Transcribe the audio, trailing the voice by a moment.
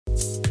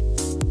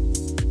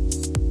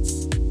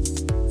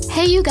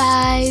Hey you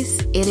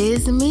guys, it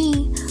is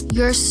me,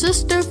 your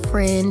sister,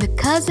 friend,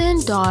 cousin,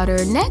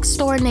 daughter, next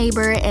door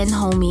neighbor, and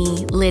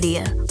homie,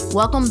 Lydia.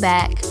 Welcome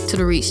back to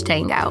the Reached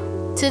Hangout.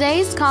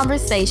 Today's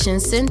conversation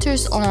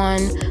centers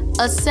on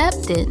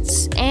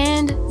acceptance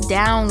and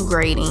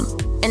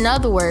downgrading. In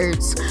other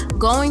words,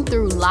 going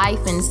through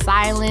life in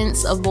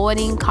silence,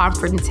 avoiding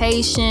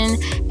confrontation,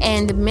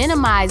 and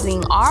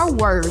minimizing our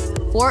worth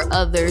for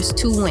others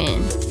to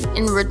win.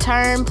 In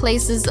return,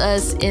 places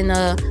us in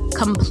a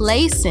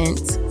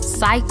complacent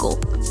cycle.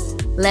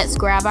 Let's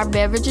grab our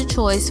beverage of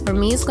choice. For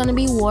me, it's going to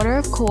be water,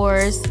 of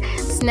course,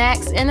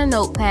 snacks, and a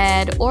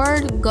notepad,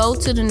 or go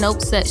to the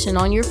notes section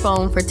on your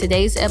phone for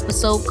today's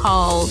episode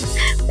called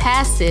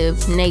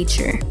Passive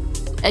Nature.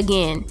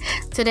 Again,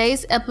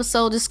 today's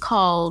episode is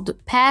called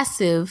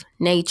Passive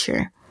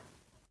Nature.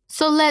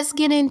 So let's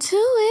get into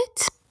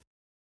it.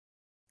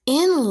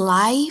 In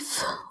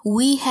life,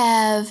 we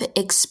have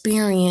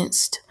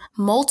experienced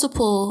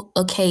multiple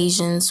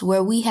occasions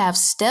where we have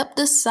stepped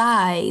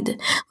aside,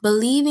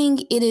 believing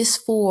it is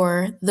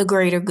for the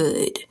greater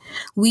good.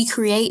 We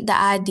create the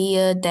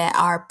idea that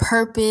our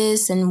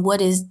purpose and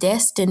what is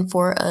destined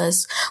for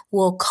us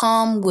will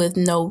come with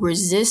no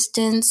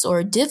resistance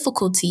or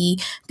difficulty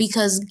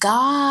because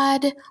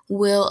God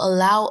will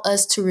allow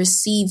us to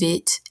receive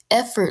it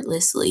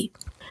effortlessly.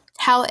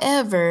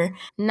 However,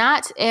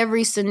 not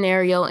every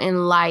scenario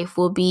in life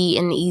will be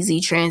an easy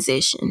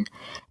transition.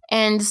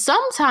 And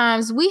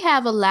sometimes we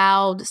have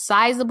allowed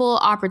sizable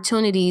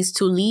opportunities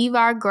to leave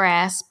our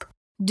grasp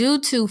due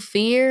to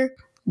fear,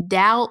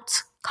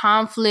 doubt,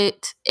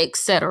 conflict,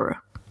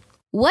 etc.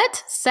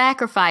 What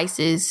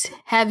sacrifices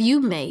have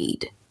you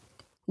made?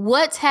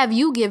 What have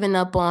you given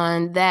up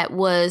on that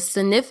was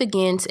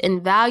significant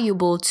and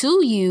valuable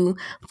to you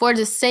for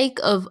the sake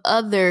of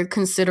other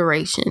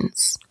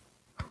considerations?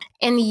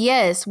 And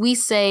yes, we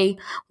say,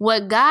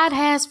 what God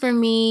has for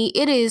me,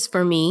 it is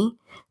for me.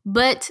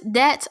 But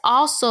that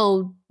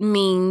also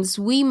means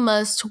we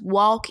must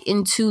walk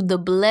into the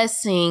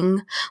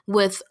blessing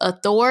with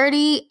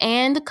authority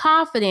and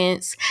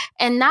confidence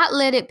and not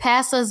let it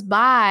pass us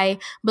by,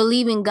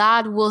 believing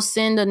God will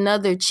send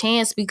another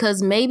chance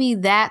because maybe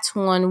that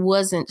one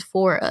wasn't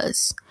for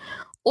us.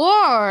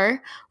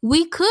 Or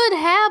we could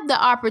have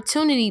the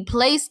opportunity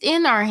placed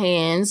in our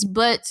hands,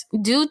 but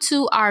due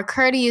to our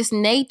courteous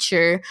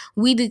nature,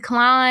 we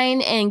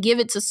decline and give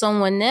it to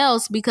someone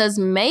else because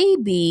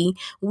maybe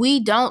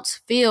we don't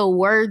feel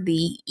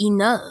worthy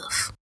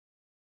enough.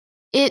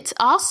 It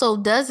also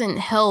doesn't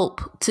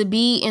help to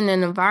be in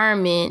an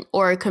environment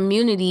or a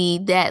community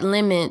that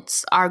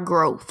limits our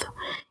growth.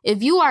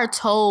 If you are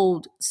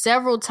told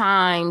several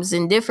times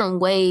in different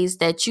ways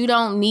that you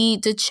don't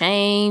need to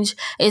change,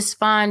 it's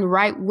fine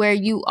right where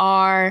you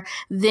are,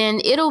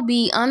 then it'll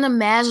be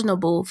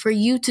unimaginable for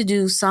you to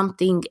do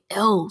something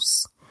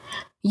else.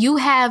 You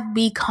have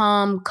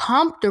become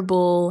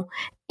comfortable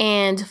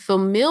and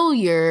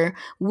familiar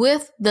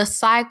with the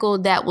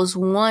cycle that was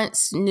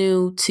once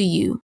new to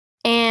you.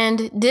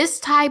 And this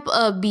type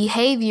of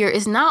behavior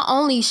is not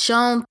only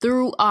shown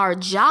through our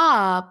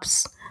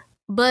jobs,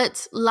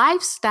 but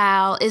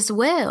lifestyle as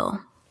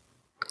well.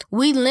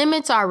 We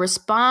limit our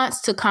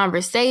response to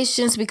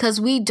conversations because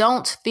we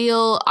don't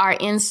feel our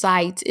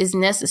insight is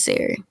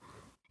necessary.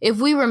 If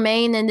we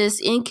remain in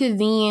this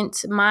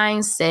inconvenient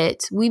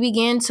mindset, we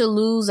begin to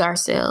lose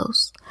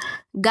ourselves.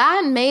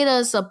 God made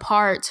us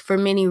apart for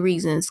many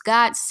reasons.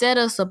 God set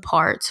us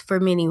apart for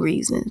many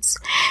reasons.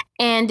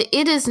 And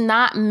it is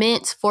not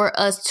meant for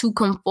us to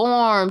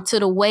conform to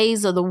the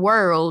ways of the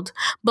world,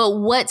 but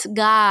what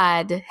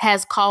God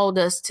has called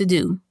us to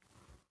do.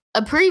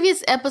 A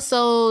previous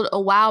episode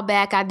a while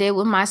back I did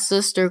with my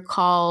sister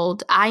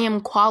called I Am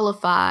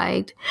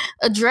Qualified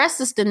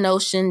addresses the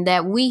notion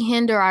that we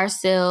hinder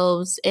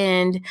ourselves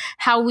and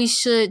how we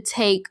should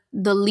take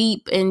the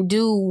leap and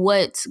do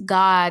what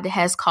God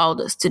has called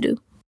us to do.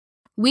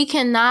 We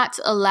cannot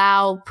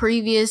allow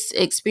previous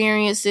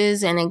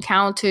experiences and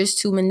encounters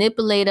to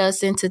manipulate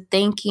us into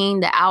thinking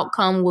the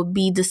outcome will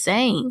be the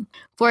same.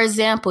 For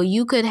example,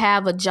 you could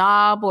have a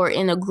job or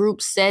in a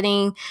group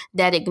setting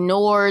that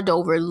ignored,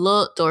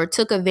 overlooked, or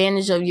took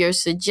advantage of your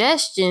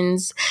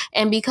suggestions.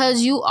 And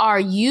because you are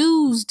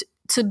used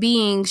to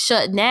being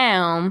shut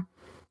down,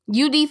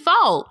 you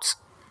default.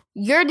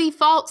 Your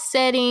default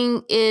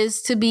setting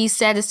is to be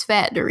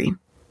satisfactory.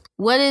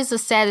 What is a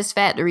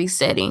satisfactory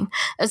setting?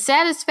 A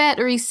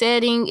satisfactory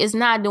setting is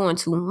not doing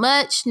too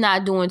much,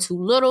 not doing too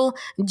little,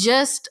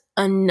 just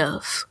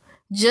enough.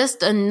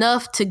 Just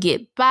enough to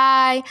get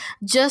by,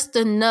 just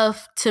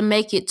enough to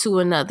make it to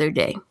another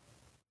day.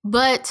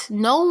 But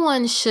no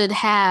one should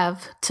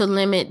have to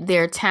limit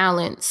their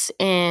talents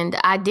and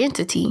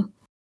identity.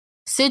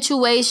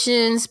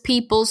 Situations,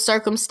 people,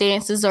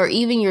 circumstances, or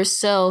even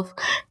yourself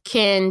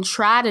can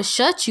try to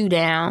shut you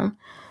down,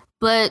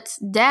 but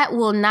that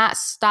will not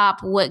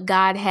stop what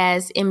God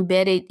has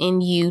embedded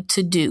in you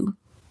to do.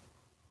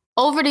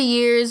 Over the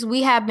years,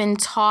 we have been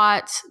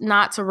taught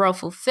not to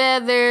ruffle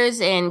feathers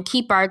and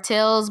keep our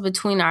tails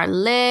between our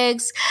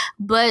legs,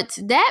 but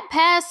that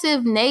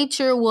passive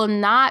nature will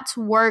not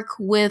work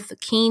with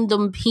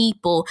kingdom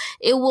people.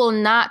 It will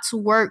not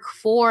work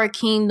for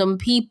kingdom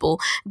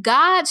people.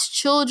 God's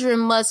children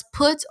must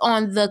put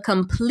on the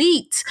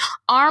complete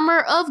armor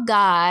of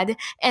God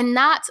and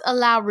not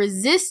allow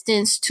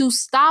resistance to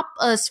stop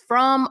us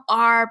from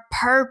our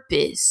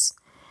purpose.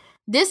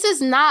 This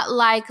is not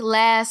like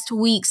last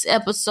week's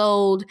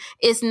episode,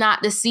 It's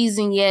Not the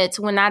Season Yet,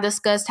 when I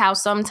discussed how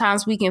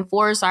sometimes we can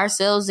force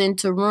ourselves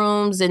into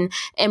rooms and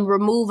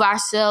remove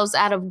ourselves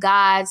out of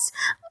God's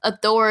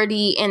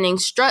authority and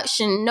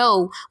instruction.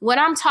 No, what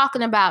I'm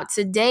talking about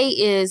today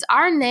is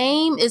our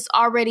name is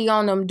already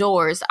on them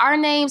doors. Our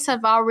names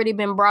have already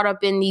been brought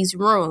up in these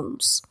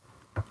rooms.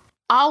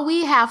 All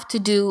we have to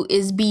do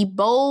is be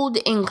bold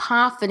and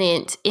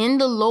confident in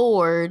the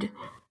Lord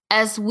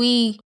as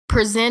we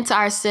present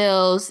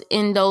ourselves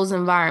in those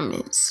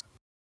environments.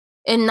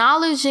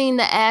 Acknowledging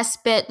the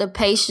aspect of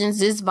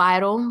patience is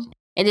vital.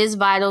 It is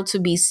vital to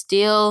be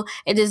still.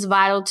 It is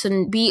vital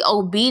to be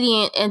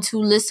obedient and to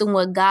listen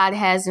what God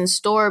has in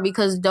store,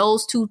 because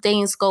those two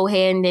things go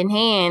hand in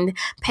hand,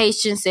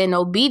 patience and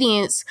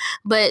obedience.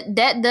 But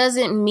that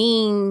doesn't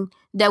mean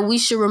that we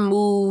should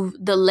remove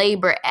the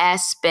labor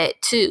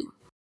aspect too.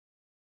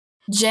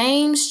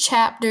 James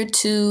chapter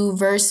 2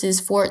 verses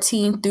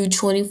 14 through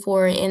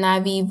 24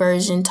 NIV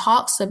version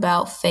talks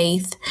about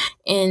faith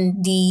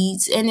and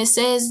deeds, and it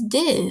says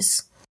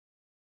this: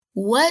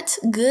 "What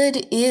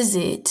good is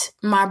it,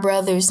 my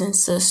brothers and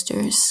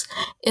sisters,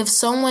 if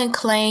someone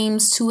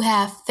claims to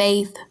have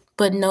faith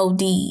but no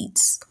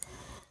deeds?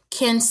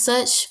 Can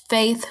such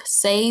faith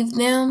save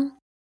them?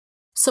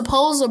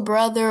 Suppose a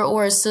brother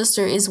or a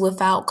sister is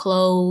without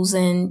clothes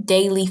and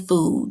daily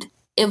food.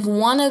 If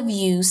one of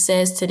you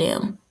says to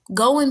them,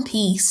 'Go in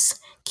peace,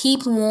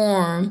 keep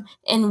warm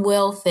and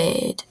well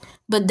fed,'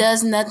 but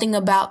does nothing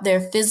about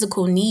their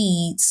physical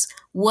needs,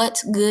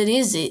 what good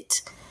is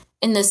it?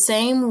 In the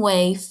same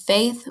way,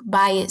 faith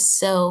by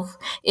itself,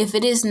 if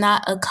it is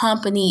not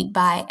accompanied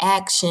by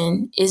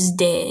action, is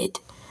dead.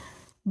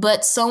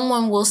 But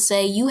someone will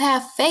say, 'You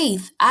have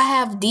faith, I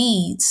have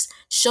deeds.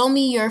 Show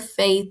me your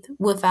faith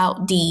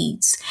without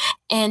deeds,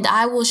 and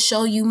I will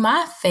show you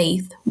my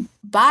faith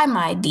by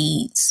my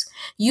deeds.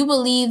 You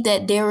believe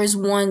that there is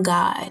one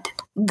God.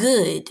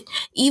 Good.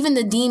 Even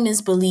the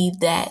demons believe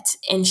that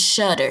and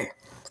shudder.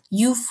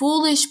 You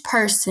foolish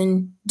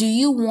person, do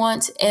you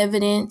want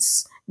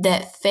evidence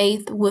that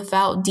faith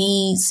without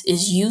deeds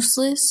is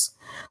useless?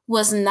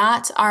 Was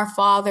not our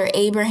father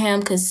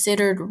Abraham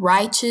considered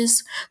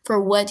righteous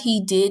for what he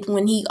did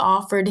when he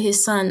offered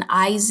his son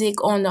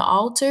Isaac on the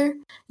altar?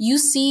 You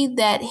see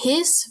that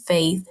his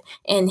faith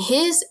and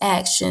his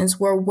actions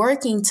were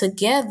working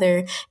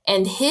together,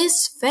 and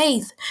his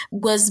faith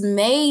was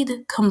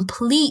made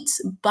complete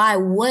by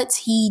what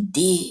he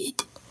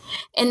did.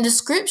 And the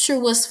scripture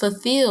was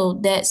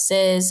fulfilled that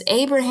says,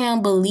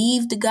 Abraham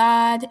believed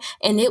God,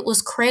 and it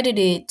was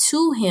credited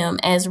to him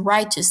as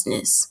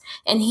righteousness,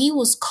 and he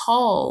was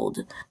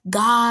called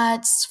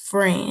God's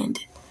friend."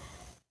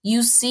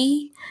 You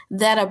see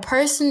that a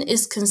person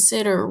is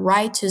considered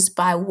righteous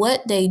by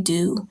what they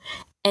do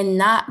and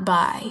not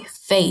by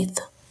faith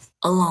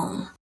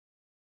alone.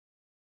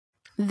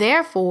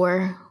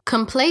 Therefore,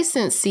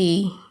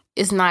 complacency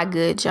is not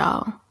good,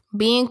 y'all.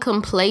 Being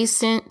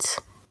complacent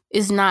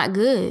is not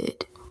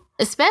good,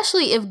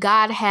 especially if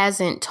God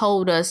hasn't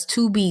told us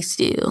to be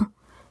still.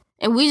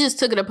 And we just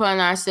took it upon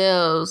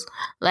ourselves,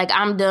 like,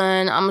 I'm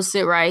done, I'm gonna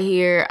sit right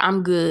here,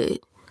 I'm good.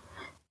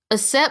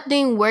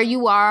 Accepting where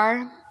you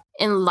are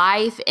in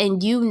life,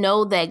 and you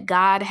know that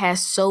God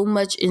has so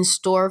much in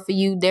store for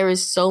you, there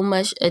is so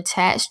much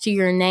attached to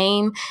your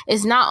name,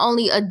 is not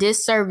only a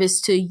disservice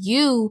to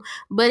you,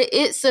 but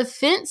it's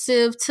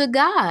offensive to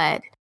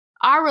God.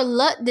 Our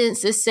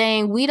reluctance is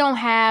saying we don't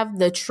have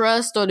the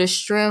trust or the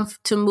strength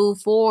to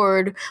move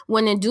forward,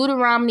 when in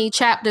Deuteronomy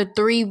chapter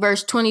 3,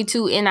 verse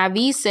 22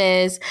 NIV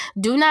says,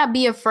 "Do not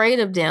be afraid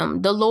of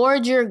them. The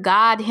Lord your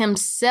God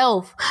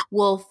himself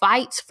will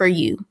fight for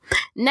you."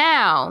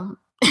 Now,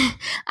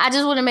 I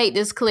just want to make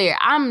this clear.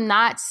 I'm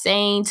not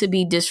saying to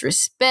be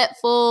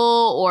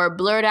disrespectful or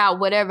blurt out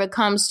whatever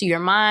comes to your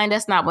mind.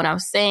 That's not what I'm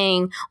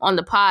saying on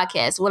the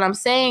podcast. What I'm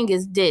saying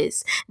is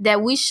this,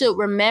 that we should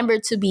remember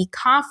to be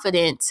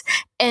confident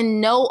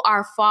and know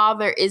our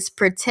Father is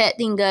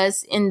protecting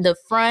us in the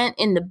front,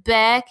 in the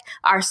back,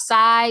 our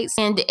sides,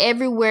 and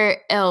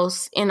everywhere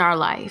else in our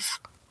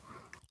life.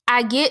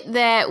 I get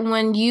that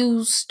when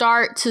you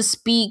start to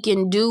speak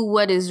and do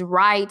what is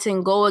right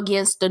and go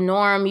against the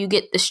norm, you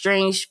get the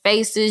strange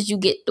faces, you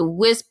get the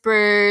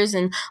whispers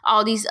and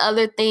all these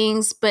other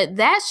things, but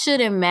that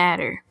shouldn't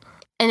matter.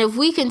 And if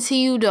we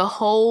continue to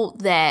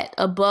hold that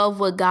above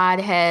what God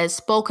has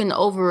spoken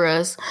over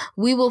us,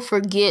 we will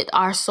forget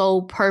our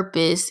sole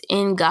purpose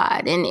in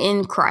God and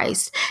in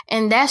Christ.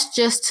 And that's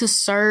just to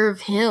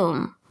serve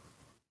him.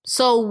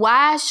 So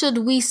why should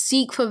we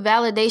seek for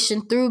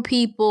validation through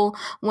people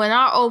when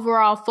our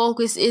overall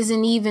focus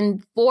isn't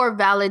even for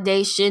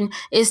validation?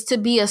 It's to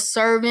be a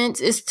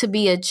servant, it's to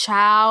be a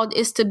child,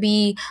 it's to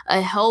be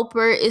a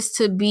helper, it's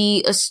to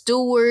be a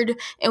steward.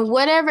 And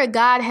whatever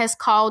God has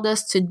called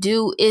us to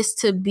do is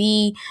to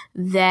be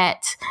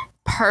that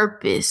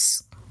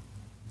purpose.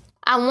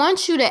 I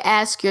want you to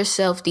ask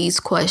yourself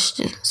these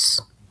questions.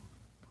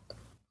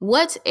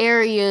 What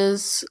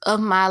areas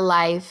of my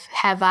life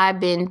have I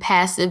been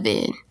passive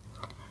in?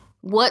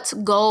 What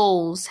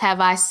goals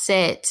have I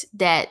set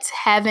that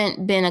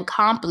haven't been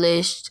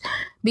accomplished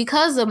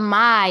because of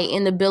my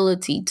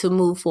inability to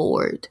move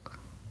forward?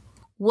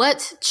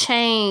 What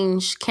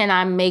change can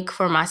I make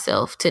for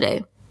myself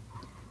today?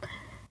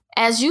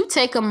 As you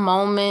take a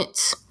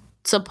moment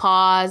to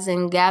pause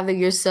and gather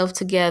yourself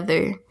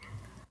together,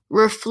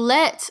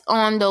 reflect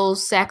on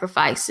those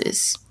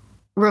sacrifices.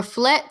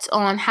 Reflect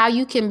on how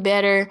you can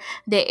better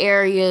the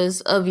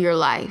areas of your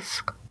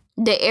life.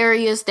 The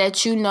areas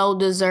that you know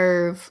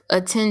deserve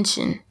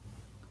attention.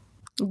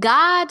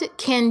 God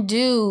can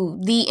do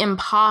the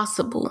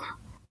impossible,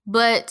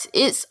 but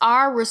it's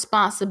our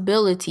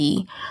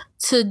responsibility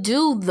to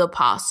do the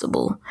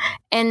possible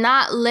and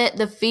not let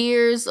the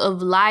fears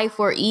of life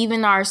or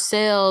even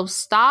ourselves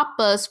stop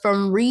us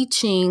from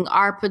reaching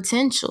our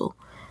potential.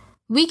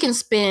 We can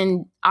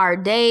spend our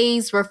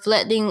days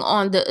reflecting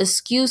on the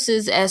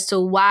excuses as to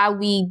why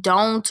we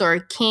don't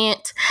or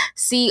can't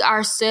see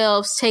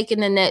ourselves taking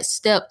the next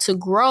step to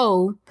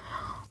grow,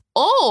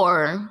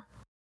 or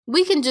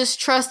we can just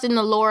trust in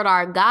the Lord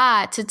our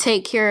God to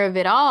take care of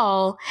it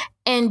all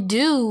and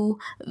do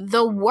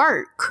the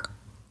work.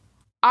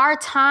 Our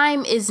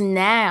time is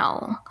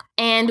now,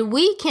 and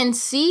we can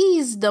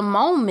seize the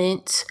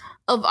moment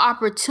of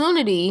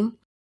opportunity,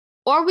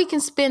 or we can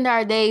spend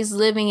our days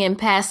living in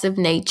passive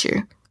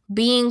nature,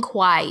 being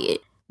quiet,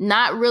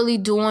 not really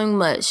doing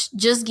much,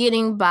 just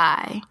getting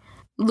by,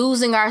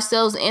 losing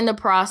ourselves in the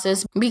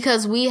process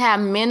because we have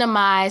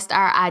minimized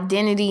our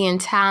identity and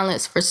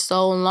talents for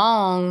so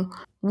long.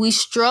 We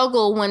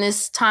struggle when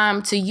it's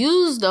time to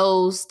use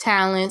those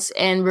talents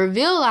and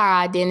reveal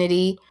our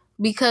identity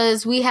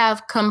because we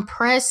have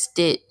compressed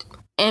it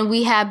and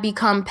we have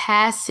become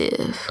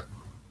passive.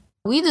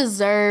 We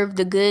deserve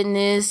the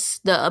goodness,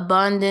 the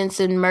abundance,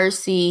 and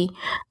mercy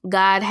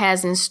God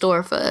has in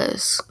store for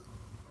us.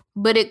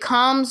 But it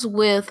comes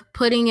with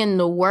putting in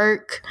the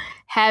work,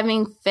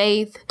 having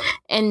faith,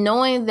 and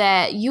knowing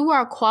that you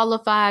are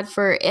qualified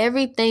for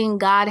everything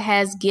God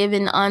has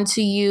given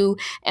unto you.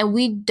 And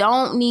we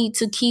don't need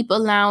to keep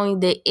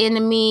allowing the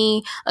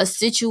enemy, a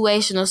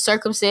situation, a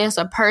circumstance,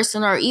 a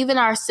person, or even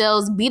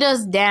ourselves beat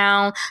us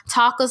down,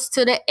 talk us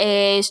to the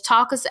edge,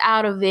 talk us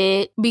out of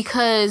it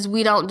because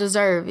we don't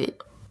deserve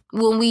it,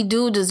 when we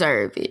do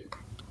deserve it.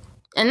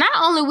 And not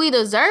only we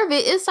deserve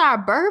it, it's our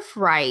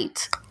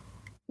birthright.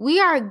 We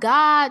are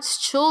God's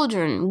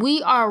children.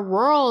 We are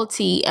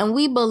royalty and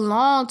we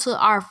belong to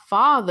our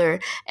Father.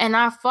 And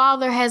our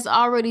Father has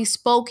already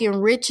spoken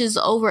riches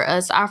over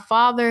us. Our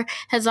Father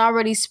has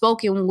already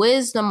spoken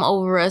wisdom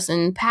over us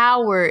and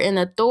power and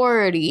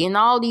authority and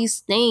all these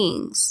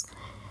things.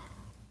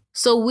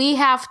 So we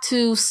have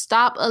to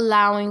stop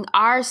allowing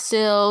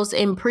ourselves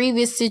in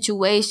previous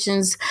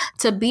situations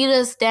to beat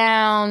us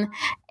down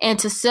and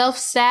to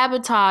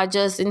self-sabotage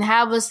us and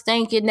have us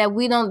thinking that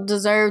we don't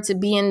deserve to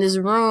be in this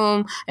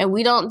room and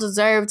we don't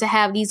deserve to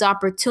have these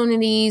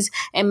opportunities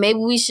and maybe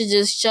we should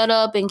just shut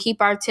up and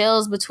keep our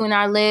tails between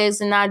our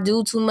legs and not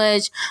do too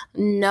much.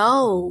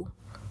 No.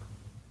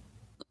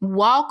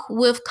 Walk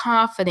with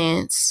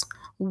confidence.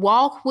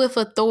 Walk with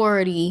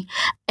authority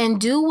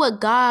and do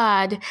what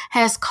God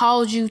has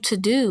called you to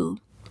do.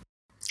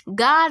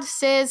 God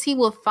says he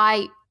will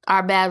fight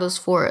our battles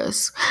for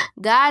us.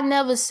 God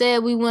never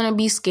said we wouldn't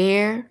be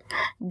scared.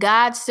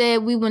 God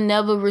said we would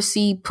never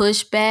receive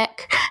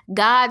pushback.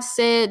 God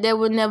said there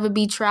would never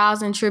be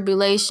trials and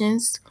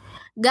tribulations.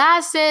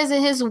 God says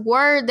in his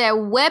word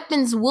that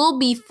weapons will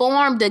be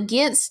formed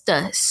against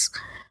us,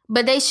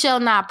 but they shall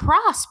not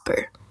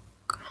prosper.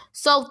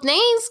 So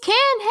things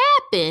can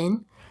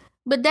happen,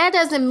 but that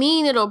doesn't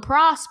mean it'll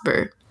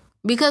prosper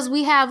because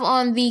we have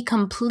on the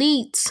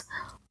complete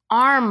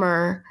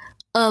armor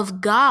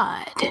of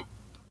God.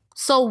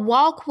 So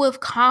walk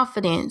with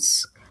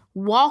confidence,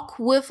 walk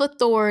with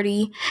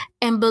authority,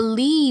 and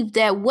believe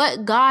that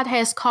what God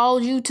has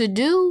called you to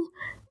do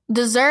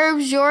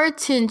deserves your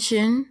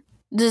attention,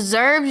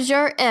 deserves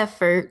your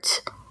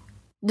effort,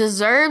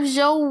 deserves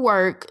your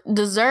work,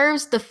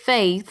 deserves the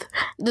faith,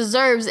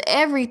 deserves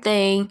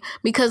everything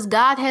because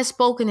God has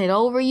spoken it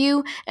over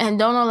you, and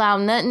don't allow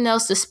nothing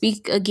else to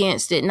speak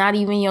against it, not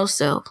even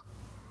yourself.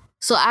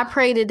 So I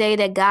pray today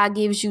that God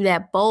gives you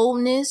that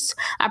boldness.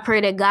 I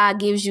pray that God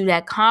gives you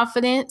that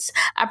confidence.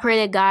 I pray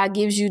that God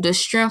gives you the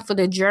strength for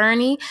the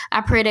journey. I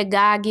pray that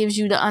God gives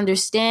you the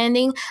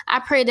understanding. I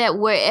pray that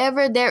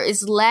wherever there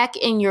is lack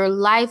in your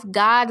life,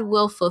 God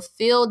will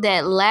fulfill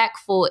that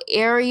lackful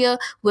area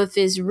with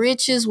his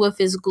riches, with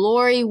his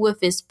glory,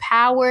 with his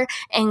power.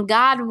 And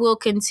God will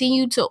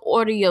continue to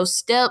order your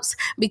steps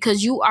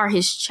because you are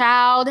his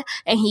child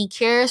and he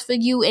cares for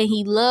you and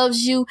he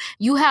loves you.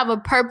 You have a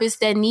purpose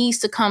that needs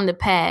to come to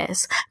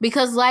pass.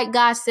 Because like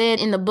God said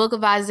in the book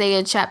of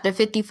Isaiah chapter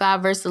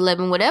 55 verse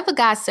 11, whatever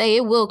God say,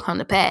 it will come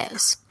to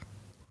pass.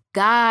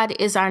 God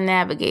is our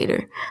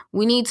navigator.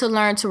 We need to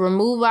learn to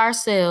remove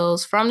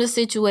ourselves from the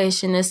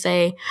situation and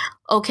say,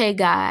 okay,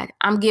 God,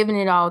 I'm giving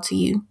it all to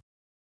you.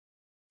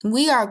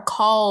 We are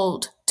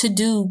called to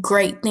do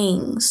great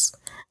things.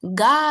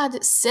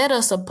 God set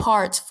us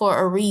apart for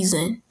a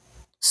reason.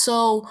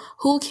 So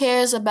who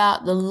cares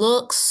about the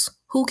looks?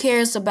 Who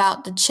cares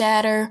about the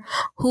chatter?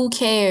 Who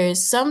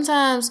cares?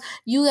 Sometimes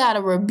you got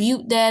to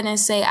rebuke that and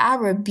say, I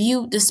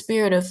rebuke the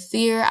spirit of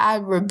fear. I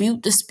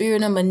rebuke the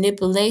spirit of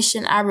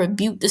manipulation. I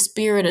rebuke the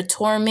spirit of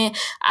torment.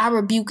 I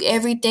rebuke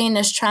everything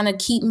that's trying to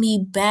keep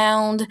me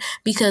bound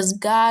because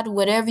God,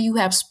 whatever you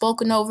have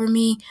spoken over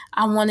me,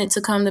 I want it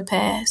to come to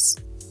pass.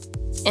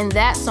 And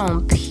that's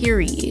on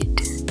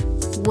period.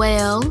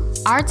 Well,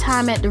 our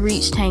time at the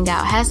Reached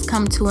Hangout has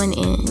come to an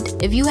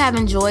end. If you have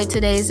enjoyed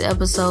today's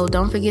episode,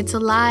 don't forget to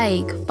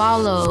like,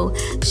 follow,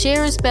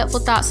 share respectful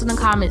thoughts in the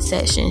comment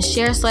section,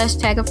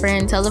 share/tag a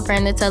friend, tell a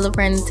friend to tell a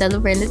friend to tell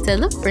a friend to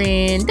tell a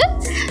friend.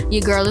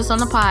 Your girl is on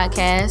the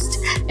podcast.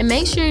 And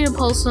make sure your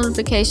post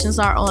notifications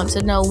are on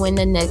to know when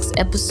the next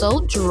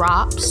episode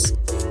drops.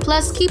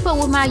 Plus, keep up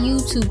with my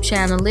YouTube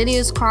channel,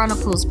 Lydia's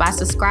Chronicles, by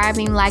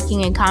subscribing,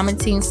 liking, and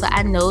commenting so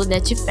I know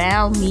that you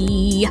found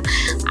me.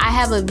 I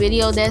have a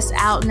video that's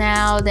out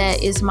now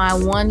that is my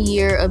 1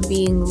 year of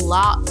being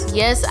locked.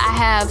 Yes, I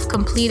have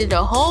completed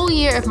a whole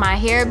year of my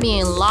hair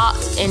being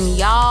locked, and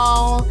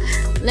y'all,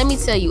 let me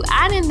tell you,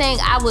 I didn't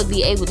think I would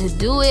be able to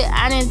do it.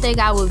 I didn't think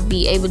I would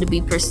be able to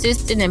be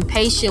persistent and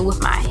patient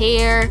with my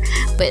hair,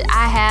 but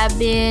I have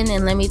been,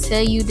 and let me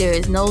tell you, there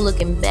is no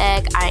looking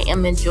back. I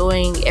am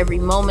enjoying every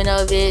moment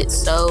of it,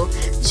 so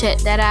check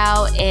that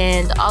out,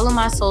 and all of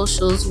my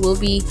socials will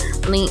be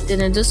linked in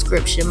the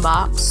description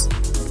box.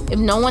 If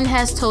no one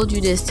has told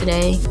you this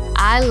today,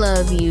 I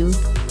love you,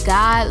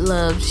 God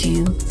loves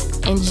you,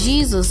 and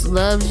Jesus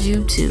loves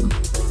you too.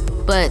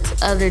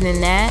 But other than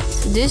that,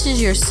 this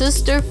is your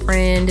sister,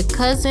 friend,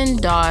 cousin,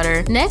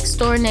 daughter, next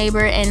door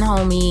neighbor, and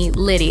homie,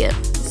 Lydia.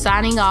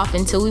 Signing off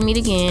until we meet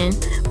again.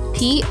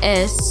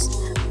 P.S.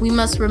 We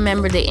must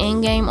remember the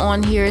end game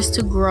on here is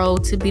to grow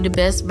to be the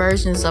best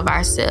versions of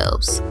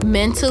ourselves.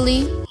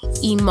 Mentally,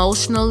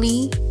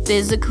 emotionally,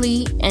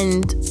 physically,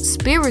 and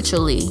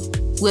spiritually.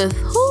 With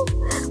who?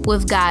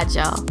 With God,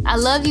 y'all. I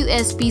love you,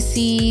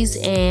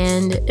 SBCs,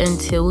 and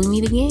until we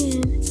meet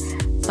again.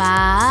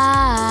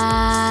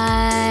 Bye.